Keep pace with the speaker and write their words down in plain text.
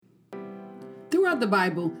Throughout the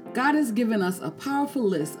Bible, God has given us a powerful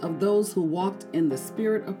list of those who walked in the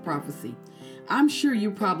spirit of prophecy. I'm sure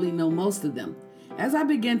you probably know most of them. As I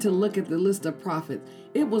began to look at the list of prophets,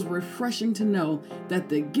 it was refreshing to know that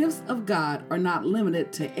the gifts of God are not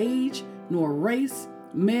limited to age nor race,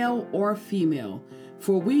 male or female.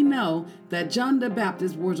 For we know that John the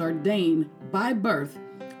Baptist was ordained by birth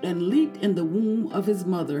and leaped in the womb of his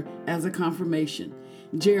mother as a confirmation.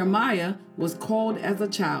 Jeremiah was called as a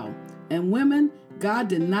child. And women, God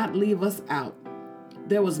did not leave us out.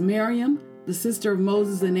 There was Miriam, the sister of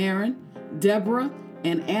Moses and Aaron, Deborah,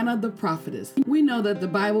 and Anna the prophetess. We know that the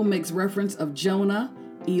Bible makes reference of Jonah,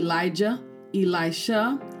 Elijah,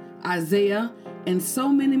 Elisha, Isaiah, and so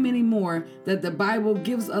many more that the Bible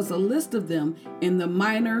gives us a list of them in the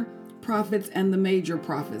minor prophets and the major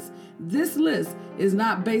prophets. This list is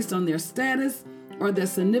not based on their status or their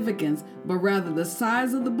significance, but rather the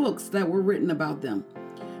size of the books that were written about them.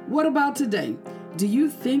 What about today? Do you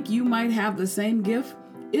think you might have the same gift?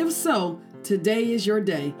 If so, today is your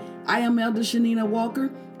day. I am Elder Shanina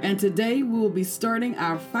Walker, and today we will be starting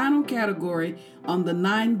our final category on the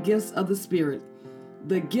 9 gifts of the Spirit.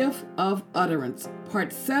 The gift of utterance.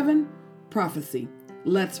 Part 7, prophecy.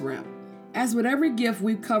 Let's wrap. As with every gift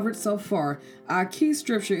we've covered so far, our key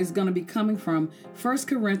scripture is going to be coming from 1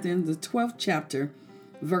 Corinthians, the 12th chapter,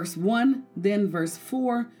 verse 1, then verse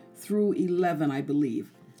 4 through 11, I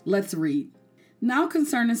believe. Let's read. Now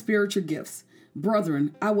concerning spiritual gifts,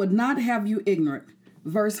 brethren, I would not have you ignorant.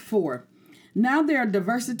 Verse 4. Now there are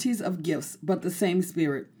diversities of gifts, but the same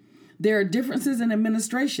Spirit. There are differences in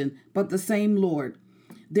administration, but the same Lord.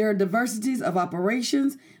 There are diversities of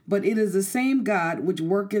operations, but it is the same God which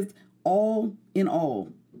worketh all in all.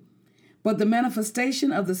 But the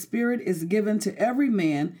manifestation of the Spirit is given to every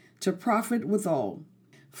man to profit withal.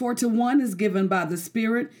 For to one is given by the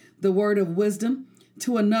Spirit the word of wisdom,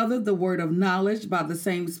 to another the word of knowledge by the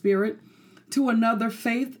same Spirit, to another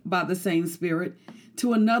faith by the same Spirit,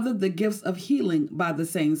 to another the gifts of healing by the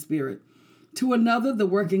same Spirit, to another the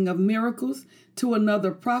working of miracles, to another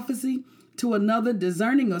prophecy, to another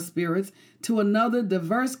discerning of spirits, to another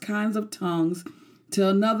diverse kinds of tongues, to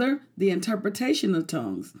another the interpretation of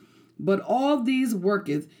tongues. But all these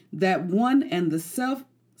worketh that one and the self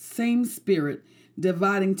same Spirit,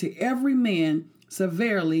 dividing to every man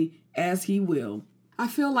severally as he will. I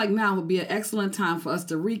feel like now would be an excellent time for us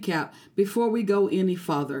to recap before we go any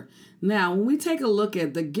further. Now, when we take a look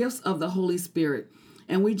at the gifts of the Holy Spirit,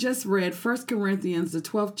 and we just read 1 Corinthians, the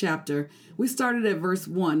 12th chapter, we started at verse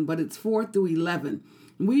 1, but it's 4 through 11.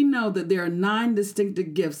 We know that there are 9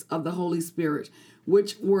 distinctive gifts of the Holy Spirit,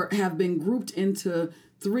 which have been grouped into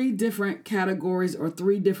 3 different categories or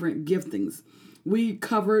 3 different giftings. We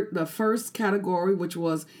covered the first category, which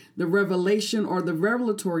was the revelation or the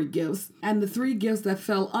revelatory gifts, and the 3 gifts that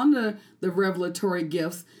fell under the revelatory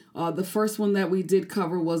gifts. The first one that we did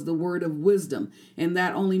cover was the word of wisdom, and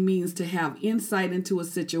that only means to have insight into a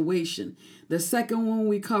situation. The second one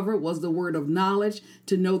we covered was the word of knowledge,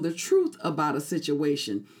 to know the truth about a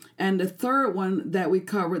situation. And the third one that we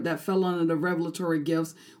covered that fell under the revelatory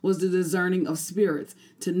gifts was the discerning of spirits,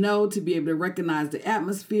 to know, to be able to recognize the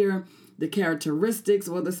atmosphere, the characteristics,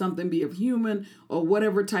 whether something be of human or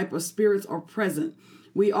whatever type of spirits are present.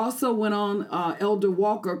 We also went on, Elder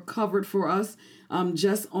Walker covered for us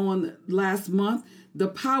just on last month, the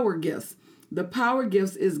power gifts. The power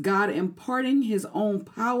gifts is God imparting his own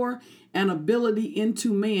power and ability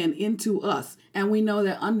into man, into us. And we know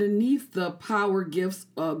that underneath the power gifts,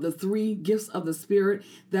 the 3 gifts of the Spirit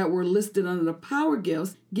that were listed under the power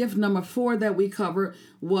gifts, gift number 4 that we covered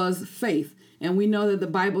was faith. And we know that the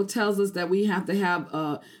Bible tells us that we have to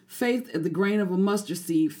have faith at the grain of a mustard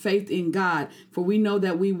seed, faith in God. For we know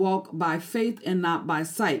that we walk by faith and not by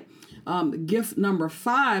sight. Gift number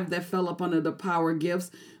 5 that fell up under the power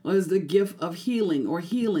gifts was the gift of healing or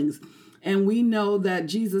healings. And we know that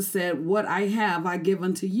Jesus said, what I have, I give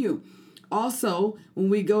unto you. Also,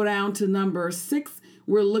 when we go down to number 6,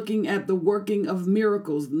 we're looking at the working of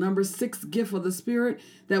miracles. Number 6 gift of the Spirit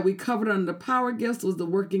that we covered under the power gifts was the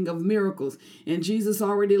working of miracles. And Jesus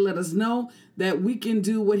already let us know that we can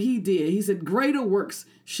do what he did. He said, greater works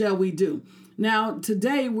shall we do. Now,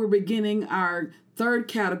 today we're beginning our 3rd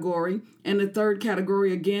category. And the 3rd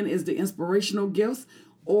category, again, is the inspirational gifts,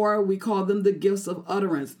 or we call them the gifts of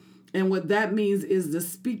utterance. And what that means is the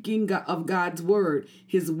speaking of God's word,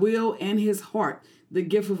 his will and his heart, the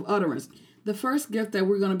gift of utterance. The first gift that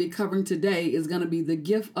we're going to be covering today is going to be the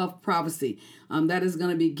gift of prophecy. That is going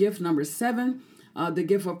to be gift number 7, the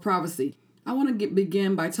gift of prophecy. I want to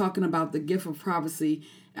begin by talking about the gift of prophecy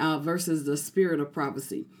versus the spirit of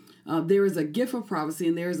prophecy. There is a gift of prophecy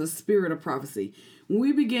and there is a spirit of prophecy.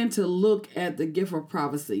 we begin to look at the gift of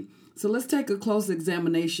prophecy. So let's take a close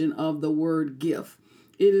examination of the word gift.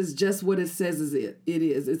 It is just what it says it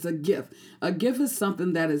is. It's a gift. A gift is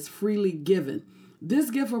something that is freely given. This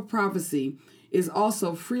gift of prophecy is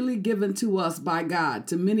also freely given to us by God.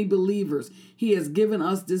 To many believers, He has given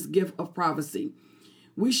us this gift of prophecy.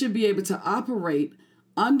 We should be able to operate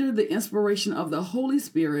under the inspiration of the Holy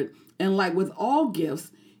Spirit. And like with all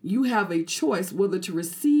gifts, you have a choice whether to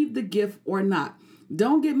receive the gift or not.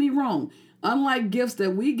 Don't get me wrong. Unlike gifts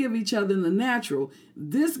that we give each other in the natural,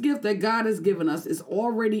 this gift that God has given us is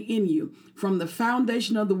already in you from the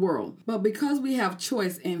foundation of the world. But because we have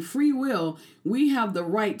choice and free will, we have the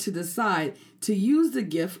right to decide to use the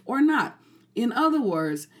gift or not. In other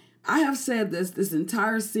words, I have said this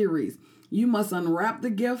entire series. You must unwrap the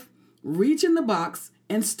gift, reach in the box,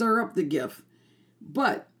 and stir up the gift.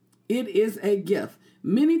 But it is a gift.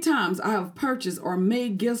 Many times I have purchased or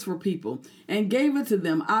made gifts for people and gave it to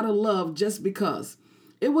them out of love just because.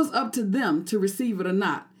 It was up to them to receive it or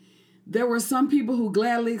not. There were some people who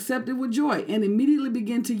gladly accepted with joy and immediately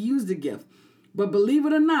began to use the gift. But believe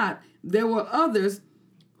it or not, there were others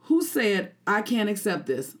who said, I can't accept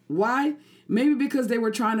this. Why? Maybe because they were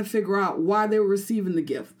trying to figure out why they were receiving the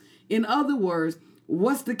gift. In other words,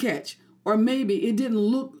 what's the catch? Or maybe it didn't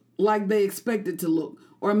look like they expected to look.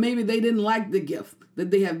 Or maybe they didn't like the gift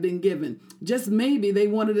that they have been given. Just maybe they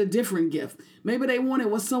wanted a different gift. Maybe they wanted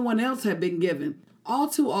what someone else had been given. All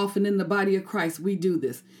too often in the body of Christ, we do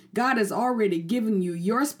this. God has already given you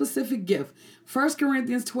your specific gift. 1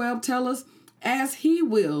 Corinthians 12 tells us, as He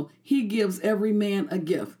will, He gives every man a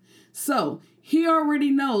gift. So He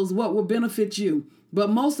already knows what will benefit you,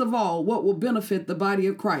 but most of all, what will benefit the body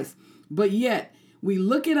of Christ. But yet, we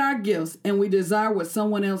look at our gifts and we desire what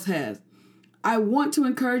someone else has. I want to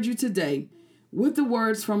encourage you today with the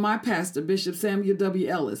words from my pastor, Bishop Samuel W.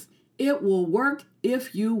 Ellis. It will work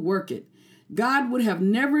if you work it. God would have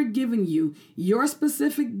never given you your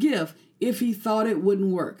specific gift if He thought it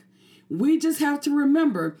wouldn't work. We just have to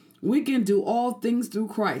remember we can do all things through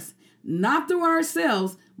Christ, not through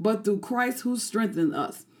ourselves, but through Christ who strengthens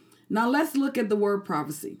us. Now let's look at the word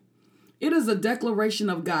prophecy. It is a declaration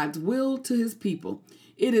of God's will to His people.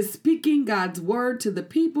 It is speaking God's word to the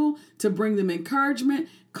people to bring them encouragement,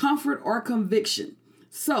 comfort, or conviction.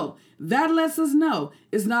 So that lets us know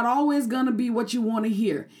it's not always going to be what you want to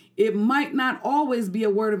hear. It might not always be a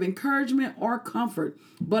word of encouragement or comfort,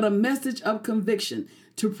 but a message of conviction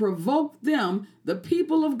to provoke them, the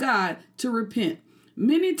people of God, to repent.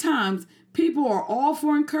 Many times people are all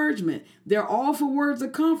for encouragement. They're all for words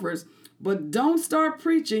of comfort, but don't start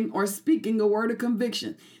preaching or speaking a word of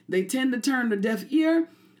conviction. They tend to turn a deaf ear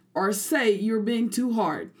or say you're being too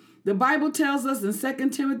hard. The Bible tells us in 2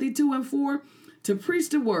 Timothy 2 and 4 to preach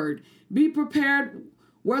the word. Be prepared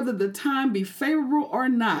whether the time be favorable or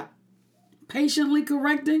not. Patiently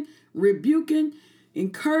correcting, rebuking,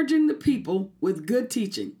 encouraging the people with good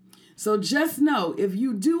teaching. So just know if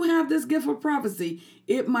you do have this gift of prophecy,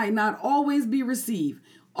 it might not always be received.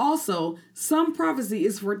 Also, some prophecy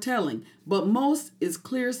is foretelling, but most is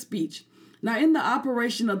clear speech. Now, in the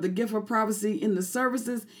operation of the gift of prophecy in the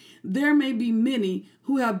services, there may be many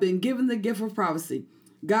who have been given the gift of prophecy.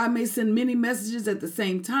 God may send many messages at the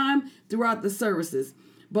same time throughout the services,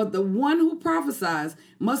 but the one who prophesies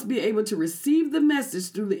must be able to receive the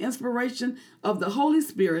message through the inspiration of the Holy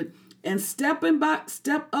Spirit and step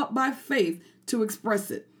up by faith to express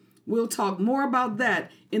it. We'll talk more about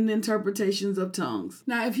that in the interpretations of tongues.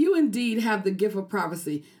 Now, if you indeed have the gift of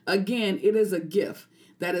prophecy, again, it is a gift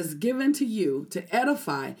that is given to you to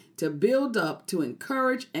edify, to build up, to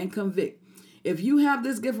encourage, and convict. If you have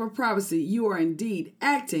this gift of prophecy, you are indeed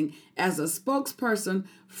acting as a spokesperson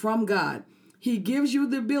from God. He gives you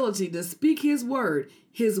the ability to speak His word,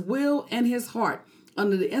 His will, and His heart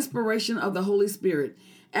under the inspiration of the Holy Spirit.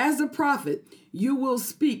 As a prophet, you will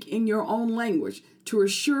speak in your own language to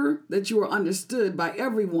assure that you are understood by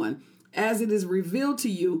everyone as it is revealed to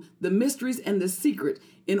you the mysteries and the secret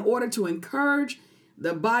in order to encourage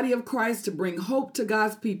the body of Christ to bring hope to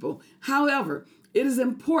God's people. However, it is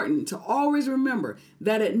important to always remember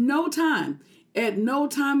that at no time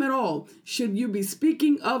at all, should you be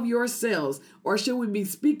speaking of yourselves or should we be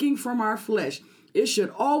speaking from our flesh. It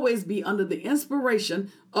should always be under the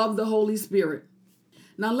inspiration of the Holy Spirit.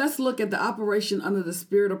 Now let's look at the operation under the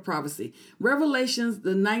spirit of prophecy. Revelations,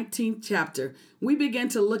 the 19th chapter. We begin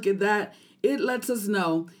to look at that. It lets us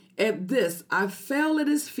know, at this I fell at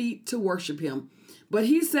His feet to worship Him. But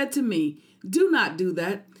He said to me, do not do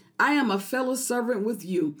that. I am a fellow servant with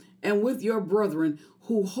you and with your brethren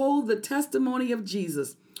who hold the testimony of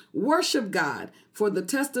Jesus. Worship God, for the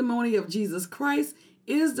testimony of Jesus Christ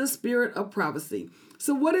is the spirit of prophecy.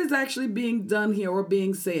 So what is actually being done here or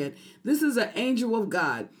being said? This is an angel of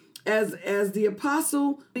God. As the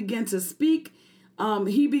apostle began to speak,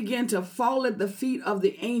 he began to fall at the feet of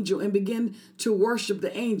the angel and begin to worship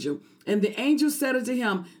the angel. And the angel said unto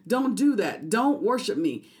him, don't do that. Don't worship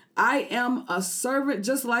me. I am a servant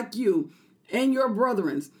just like you and your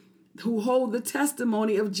brethren who hold the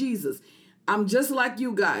testimony of Jesus. I'm just like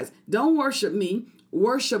you guys. Don't worship me.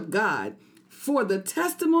 Worship God. For the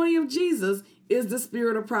testimony of Jesus is the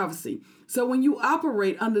spirit of prophecy. So when you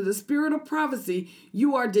operate under the spirit of prophecy,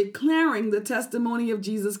 you are declaring the testimony of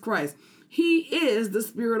Jesus Christ. He is the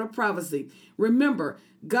spirit of prophecy. Remember,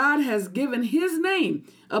 God has given his name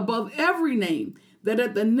above every name, that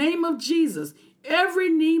at the name of Jesus, every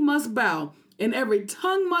knee must bow and every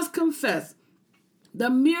tongue must confess the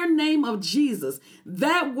mere name of Jesus.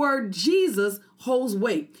 That word Jesus holds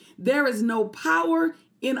weight. There is no power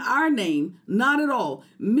in our name, not at all.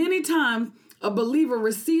 Many times a believer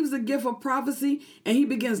receives the gift of prophecy and he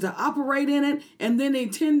begins to operate in it, and then they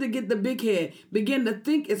tend to get the big head, begin to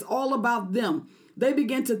think it's all about them. They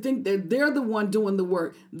begin to think that they're the one doing the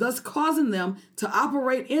work, thus causing them to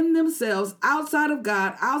operate in themselves outside of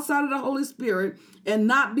God, outside of the Holy Spirit, and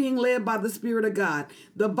not being led by the Spirit of God.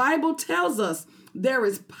 The Bible tells us there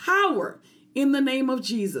is power in the name of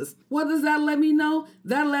Jesus. What does that let me know?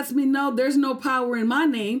 That lets me know there's no power in my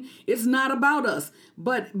name. It's not about us.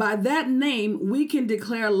 But by that name, we can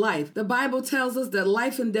declare life. The Bible tells us that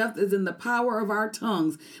life and death is in the power of our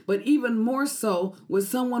tongues, but even more so with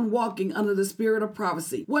someone walking under the spirit of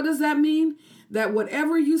prophecy. What does that mean? That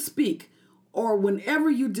whatever you speak or whenever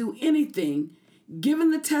you do anything,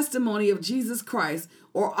 given the testimony of Jesus Christ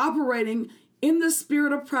or operating in the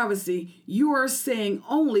spirit of prophecy, you are saying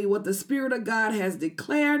only what the Spirit of God has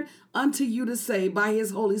declared unto you to say by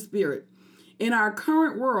his Holy Spirit. In our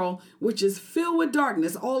current world, which is filled with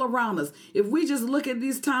darkness all around us, if we just look at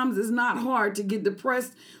these times, it's not hard to get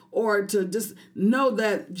depressed or to just know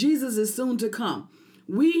that Jesus is soon to come.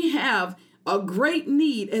 We have a great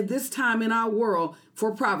need at this time in our world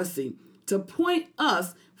for prophecy to point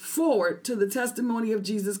us forward to the testimony of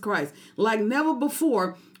Jesus Christ. Like never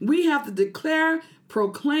before, we have to declare,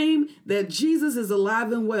 proclaim that Jesus is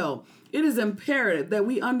alive and well. It is imperative that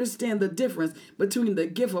we understand the difference between the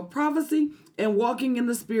gift of prophecy and walking in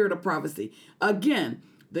the spirit of prophecy. Again,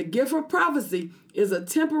 the gift of prophecy is a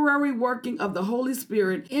temporary working of the Holy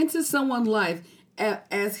Spirit into someone's life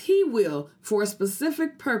as he will for a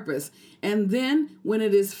specific purpose. And then when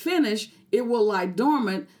it is finished, it will lie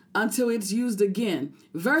dormant until it's used again,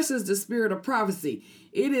 versus the spirit of prophecy.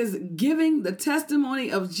 It is giving the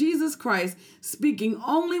testimony of Jesus Christ, speaking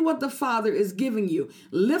only what the Father is giving you,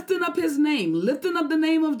 lifting up his name, lifting up the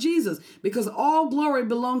name of Jesus, because all glory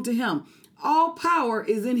belongs to him. All power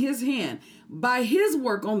is in his hand. By his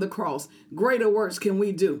work on the cross, greater works can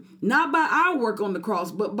we do. Not by our work on the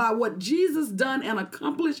cross, but by what Jesus done and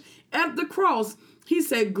accomplished at the cross. He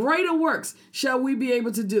said, greater works shall we be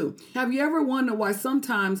able to do. Have you ever wondered why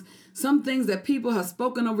sometimes some things that people have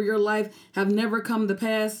spoken over your life have never come to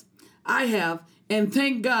pass? I have. And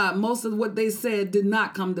thank God most of what they said did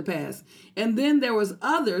not come to pass. And then there was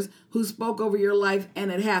others who spoke over your life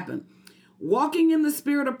and it happened. Walking in the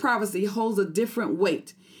spirit of prophecy holds a different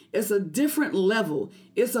weight. It's a different level.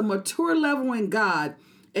 It's a mature level in God,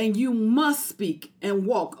 and you must speak and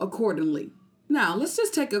walk accordingly. Now, let's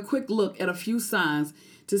just take a quick look at a few signs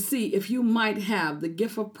to see if you might have the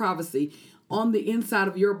gift of prophecy on the inside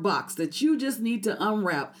of your box that you just need to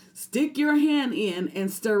unwrap, stick your hand in,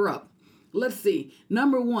 and stir up. Let's see.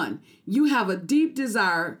 Number 1, you have a deep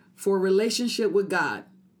desire for a relationship with God.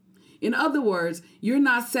 In other words, you're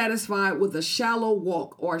not satisfied with a shallow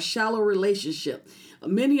walk or a shallow relationship.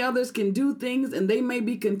 Many others can do things and they may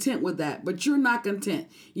be content with that, but you're not content.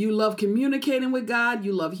 You love communicating with God.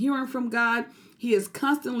 You love hearing from God. He is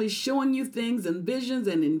constantly showing you things in visions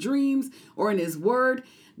and in dreams or in his word.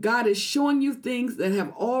 God is showing you things that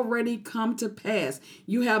have already come to pass.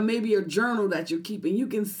 You have maybe a journal that you're keeping. You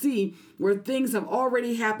can see where things have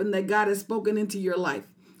already happened that God has spoken into your life.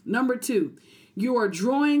 Number 2, you are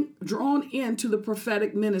drawn into the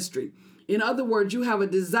prophetic ministry. In other words, you have a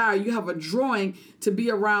desire, you have a drawing to be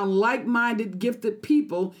around like-minded, gifted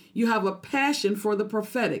people. You have a passion for the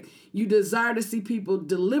prophetic. You desire to see people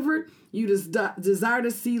delivered. You desire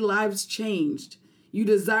to see lives changed. You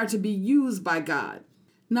desire to be used by God.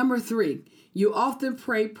 Number 3, You often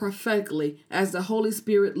pray prophetically as the Holy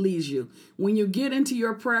Spirit leads you. When you get into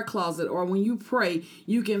your prayer closet or when you pray,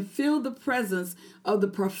 you can feel the presence of the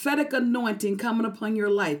prophetic anointing coming upon your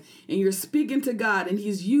life. And you're speaking to God and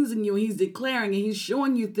He's using you and He's declaring and He's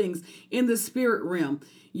showing you things in the spirit realm.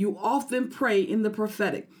 You often pray in the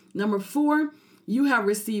prophetic. Number 4, you have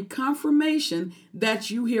received confirmation that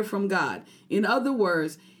you hear from God. In other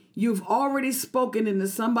words, you've already spoken into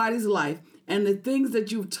somebody's life, and the things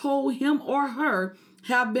that you've told him or her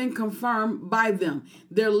have been confirmed by them.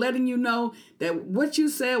 They're letting you know that what you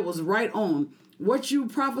said was right on. What you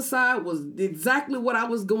prophesied was exactly what I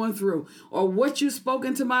was going through. Or what you spoke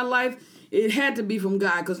into my life, it had to be from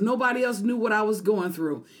God because nobody else knew what I was going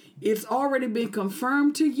through. It's already been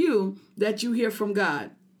confirmed to you that you hear from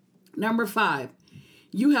God. Number 5,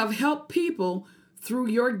 you have helped people through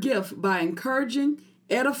your gift by encouraging,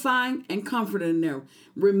 edifying, and comforting them.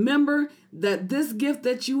 Remember that this gift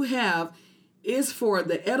that you have is for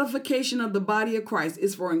the edification of the body of Christ.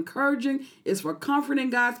 It's for encouraging. It's for comforting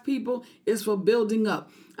God's people. It's for building up.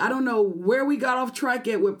 I don't know where we got off track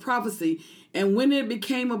at with prophecy and when it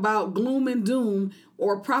became about gloom and doom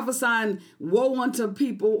or prophesying woe unto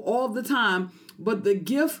people all the time. But the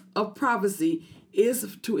gift of prophecy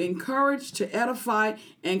is to encourage, to edify,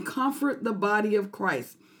 and comfort the body of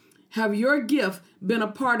Christ. Have your gift been a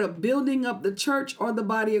part of building up the church or the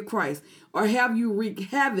body of Christ? Or have you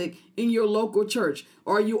wreaked havoc in your local church?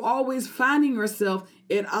 Or are you always finding yourself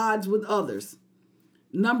at odds with others?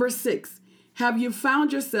 Number 6, have you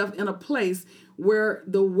found yourself in a place where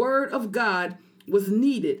the word of God was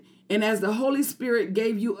needed, and as the Holy Spirit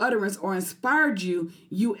gave you utterance or inspired you,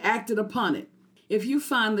 you acted upon it? If you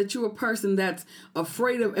find that you're a person that's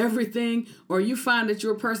afraid of everything, or you find that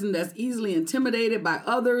you're a person that's easily intimidated by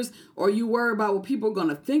others, or you worry about what people are going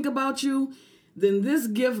to think about you, then this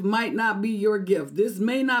gift might not be your gift. This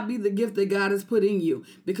may not be the gift that God has put in you,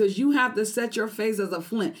 because you have to set your face as a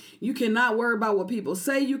flint. You cannot worry about what people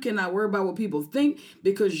say. You cannot worry about what people think,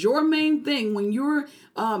 because your main thing when you're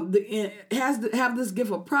have this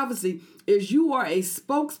gift of prophecy is you are a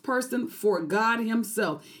spokesperson for God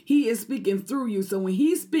Himself. He is speaking through you. So when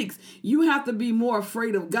He speaks, you have to be more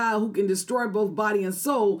afraid of God, who can destroy both body and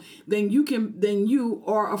soul, than you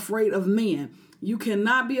are afraid of man. You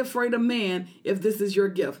cannot be afraid of man if this is your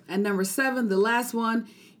gift. And number 7, the last one,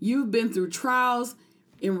 you've been through trials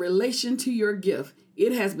in relation to your gift.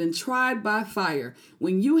 It has been tried by fire.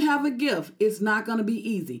 When you have a gift, it's not going to be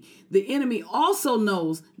easy. The enemy also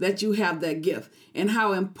knows that you have that gift and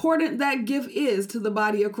how important that gift is to the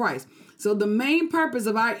body of Christ. So the main purpose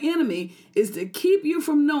of our enemy is to keep you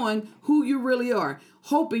from knowing who you really are,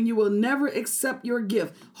 hoping you will never accept your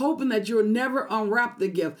gift, hoping that you'll never unwrap the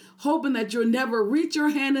gift, hoping that you'll never reach your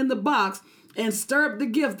hand in the box and stir up the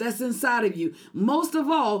gift that's inside of you. Most of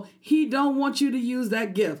all, He don't want you to use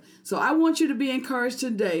that gift. So I want you to be encouraged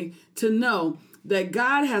today to know that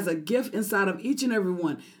God has a gift inside of each and every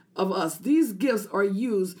one of us. These gifts are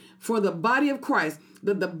used for the body of Christ,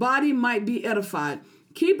 that the body might be edified.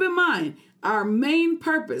 Keep in mind, our main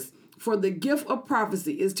purpose for the gift of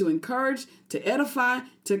prophecy is to encourage, to edify,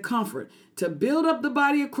 to comfort, to build up the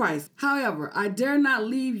body of Christ. However, I dare not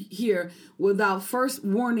leave here without first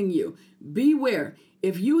warning you. Beware,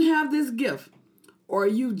 if you have this gift or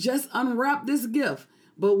you just unwrap this gift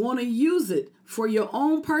but want to use it for your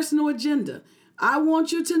own personal agenda, I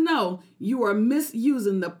want you to know you are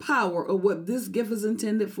misusing the power of what this gift is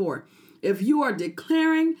intended for. If you are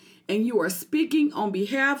declaring and you are speaking on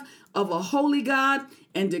behalf of a holy God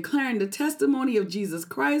and declaring the testimony of Jesus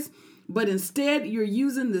Christ, but instead you're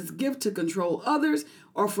using this gift to control others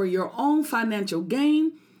or for your own financial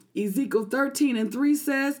gain, Ezekiel 13:3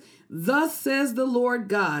 says, "Thus says the Lord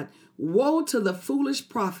God, woe to the foolish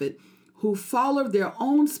prophet who follow their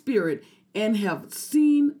own spirit and have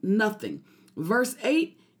seen nothing." Verse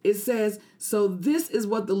 8, it says, "So this is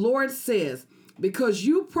what the Lord says, because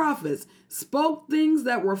you prophets spoke things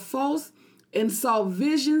that were false and saw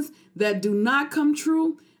visions that do not come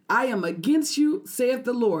true, I am against you, saith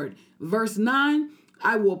the Lord." Verse 9,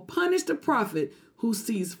 "I will punish the prophet who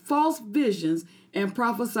sees false visions and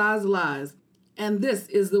prophesies lies." And this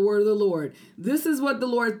is the word of the Lord. This is what the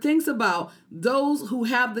Lord thinks about those who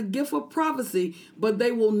have the gift of prophecy, but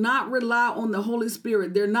they will not rely on the Holy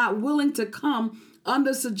Spirit. They're not willing to come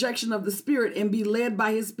under subjection of the Spirit and be led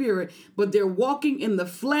by His Spirit, but they're walking in the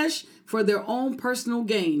flesh for their own personal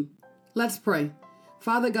gain. Let's pray.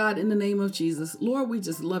 Father God, in the name of Jesus, Lord, we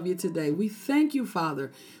just love you today. We thank you,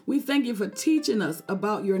 Father. We thank you for teaching us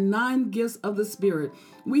about your 9 gifts of the Spirit.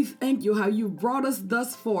 We thank you how you brought us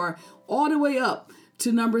thus far, all the way up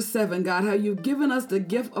to number 7, God, how you've given us the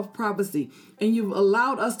gift of prophecy and you've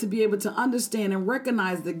allowed us to be able to understand and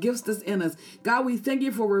recognize the gifts that's in us. God, we thank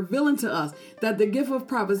you for revealing to us that the gift of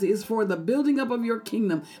prophecy is for the building up of your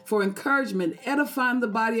kingdom, for encouragement, edifying the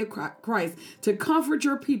body of Christ, to comfort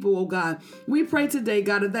your people, oh God. We pray today,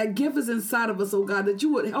 God, that gift is inside of us, oh God, that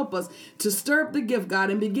you would help us to stir up the gift,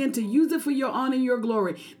 God, and begin to use it for your honor and your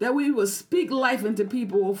glory, that we will speak life into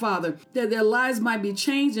people, oh Father, that their lives might be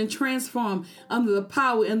changed and transformed under the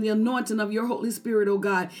power and the anointing of your Holy Spirit, oh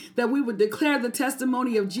God, that we would declare the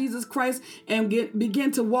testimony of Jesus Christ and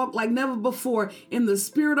begin to walk like never before in the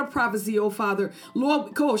spirit of prophecy, oh Father.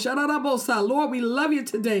 Lord, Lord, we love you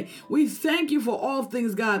today. We thank you for all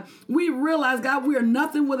things, God. We realize, God, we are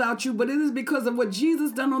nothing without you, but it is because of what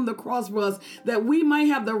Jesus done on the cross for us that we might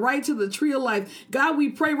have the right to the tree of life. God, we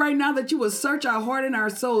pray right now that you will search our heart and our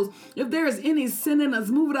souls. If there is any sin in us,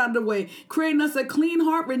 move it out of the way, creating us a clean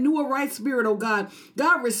heart, renew a right spirit, oh God.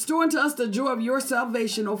 God, restore unto us the joy of your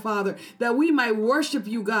salvation, oh Father, that we might worship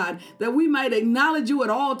you, God, that we might acknowledge you at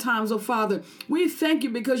all times, oh Father. We thank you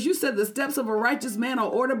because you said the steps of a righteous man are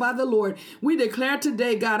ordered by the Lord. We declare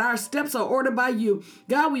today, God, our steps are ordered by you.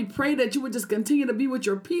 God, we pray that you would just continue to be with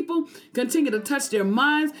your people, continue to touch their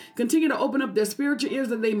minds, continue to open up their spiritual ears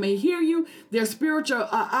that they may hear you, their spiritual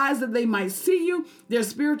eyes that they might see you, their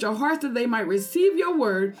spiritual hearts that they might receive your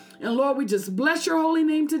word. And Lord, we just bless your holy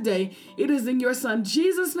name today. It is in your son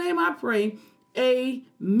Jesus' name I pray.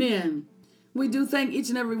 Amen. We do thank each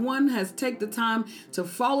and every one has taken the time to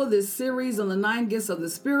follow this series on the 9 gifts of the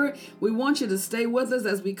Spirit. We want you to stay with us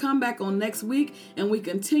as we come back on next week and we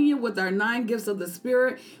continue with our 9 gifts of the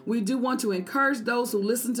Spirit. We do want to encourage those who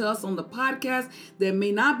listen to us on the podcast that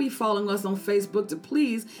may not be following us on Facebook to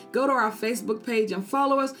please go to our Facebook page and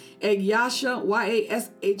follow us at Yasha,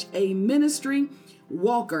 Yasha Ministry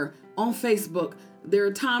Walker on Facebook. There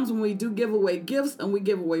are times when we do give away gifts and we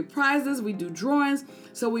give away prizes. We do drawings.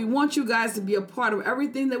 So we want you guys to be a part of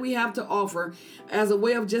everything that we have to offer as a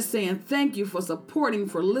way of just saying thank you for supporting,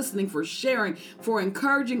 for listening, for sharing, for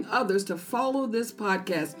encouraging others to follow this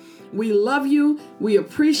podcast. We love you. We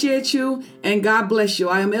appreciate you. And God bless you.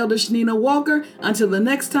 I am Elder Shanina Walker. Until the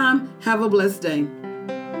next time, have a blessed day.